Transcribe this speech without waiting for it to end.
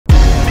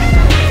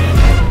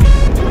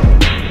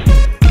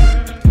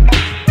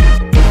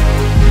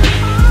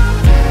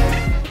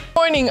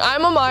morning,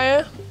 I'm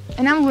Amiah.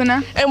 And I'm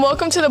Luna. And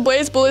welcome to the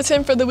Blaze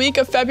Bulletin for the week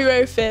of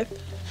February 5th.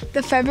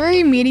 The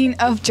February meeting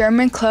of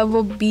German Club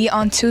will be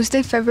on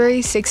Tuesday, February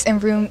 6th in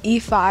room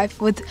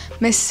E5 with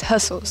Miss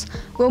Hussels.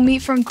 We'll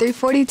meet from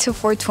 3:40 to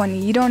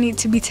 4:20. You don't need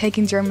to be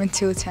taking German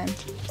to attend.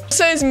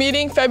 Today's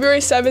meeting February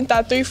 7th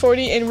at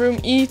 3:40 in room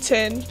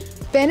E10.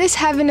 Ben is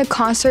having a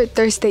concert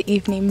Thursday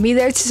evening. Be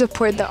there to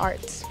support the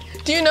arts.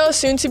 Do you know a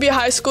soon-to-be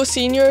high school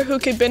senior who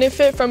could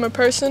benefit from a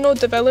personal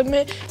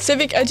development,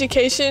 civic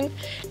education,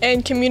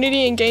 and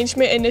community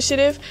engagement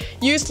initiative?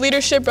 Youth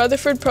Leadership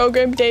Rutherford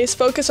Program Days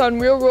focus on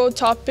real-world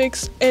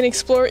topics and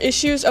explore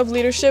issues of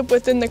leadership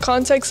within the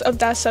context of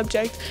that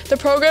subject. The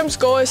program's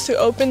goal is to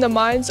open the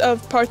minds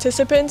of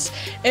participants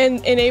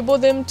and enable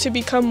them to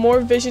become more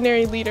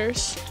visionary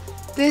leaders.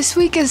 This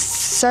week is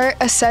CERT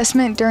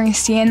assessment during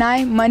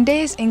CNI.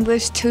 Monday is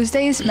English,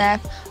 Tuesday is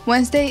math,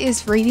 Wednesday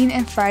is reading,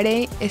 and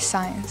Friday is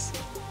science.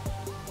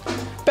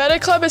 Beta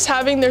Club is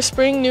having their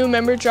spring new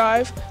member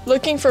drive,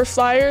 looking for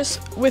flyers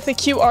with a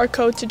QR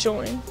code to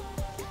join.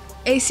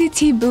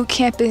 ACT boot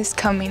camp is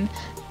coming.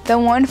 The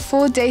one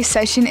full day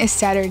session is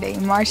Saturday,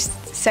 March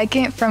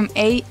 2nd from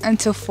 8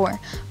 until 4.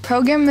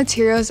 Program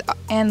materials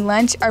and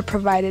lunch are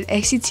provided.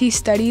 ACT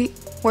study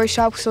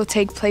workshops will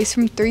take place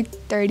from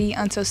 3:30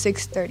 until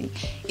 6:30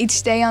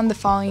 each day on the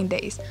following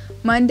days: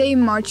 Monday,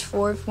 March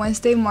 4th,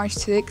 Wednesday, March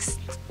 6th,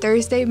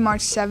 Thursday,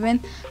 March 7th,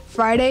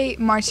 Friday,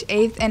 March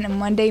 8th, and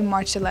Monday,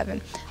 March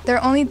 11th. There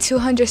are only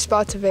 200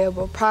 spots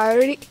available.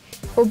 Priority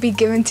will be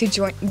given to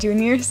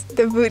juniors.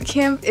 The boot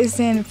camp is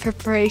in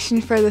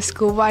preparation for the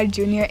school-wide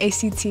junior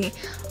ACT.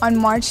 On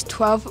March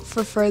 12th,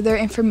 for further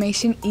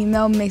information,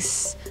 email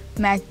Ms.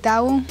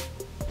 McDowell.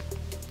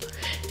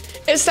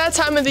 It's that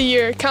time of the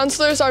year.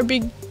 Counselors are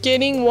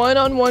beginning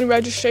one-on-one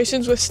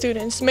registrations with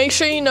students. Make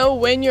sure you know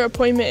when your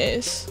appointment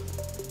is.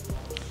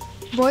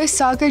 Boys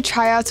soccer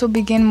tryouts will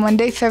begin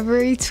Monday,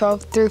 February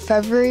 12th through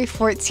February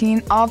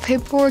 14th. All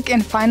paperwork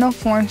and final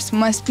forms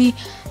must be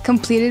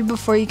completed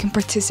before you can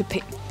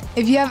participate.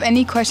 If you have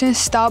any questions,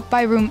 stop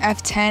by room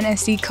F10 and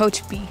see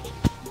Coach B.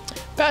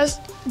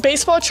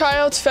 Baseball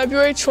tryouts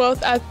February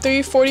 12th at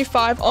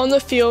 3:45 on the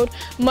field.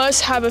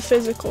 Must have a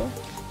physical.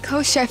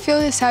 Coach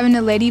Sheffield is having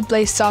a Lady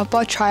Blaze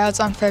softball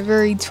tryouts on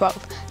February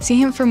 12th. See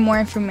him for more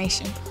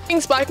information.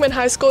 Blackman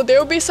High School, there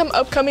will be some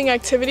upcoming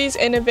activities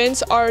and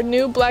events our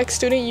new Black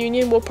Student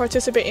Union will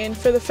participate in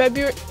for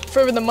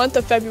the month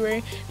of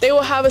February. They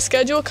will have a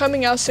schedule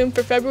coming out soon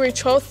for February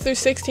 12th through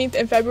 16th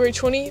and February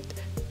 20th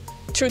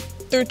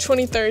through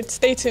 23rd.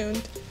 Stay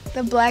tuned.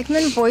 The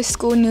Blackman Voice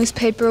School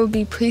newspaper will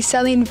be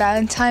pre-selling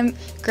Valentine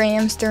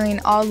Grahams during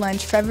all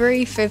lunch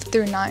February 5th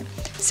through 9th.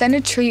 Send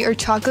a tree or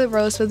chocolate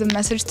rose with a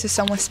message to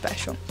someone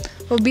special.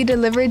 Will be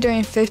delivered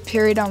during 5th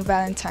period on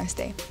Valentine's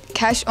Day.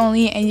 Cash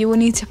only, and you will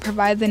need to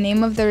provide the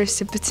name of the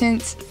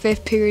recipient's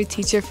 5th period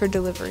teacher for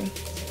delivery.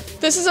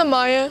 This is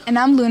Amiah. And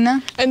I'm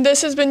Luna. And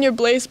this has been your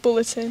Blaze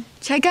Bulletin.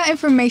 Check out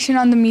information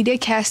on the media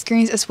cast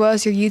screens as well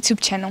as your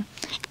YouTube channel.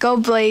 Go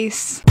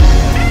Blaze!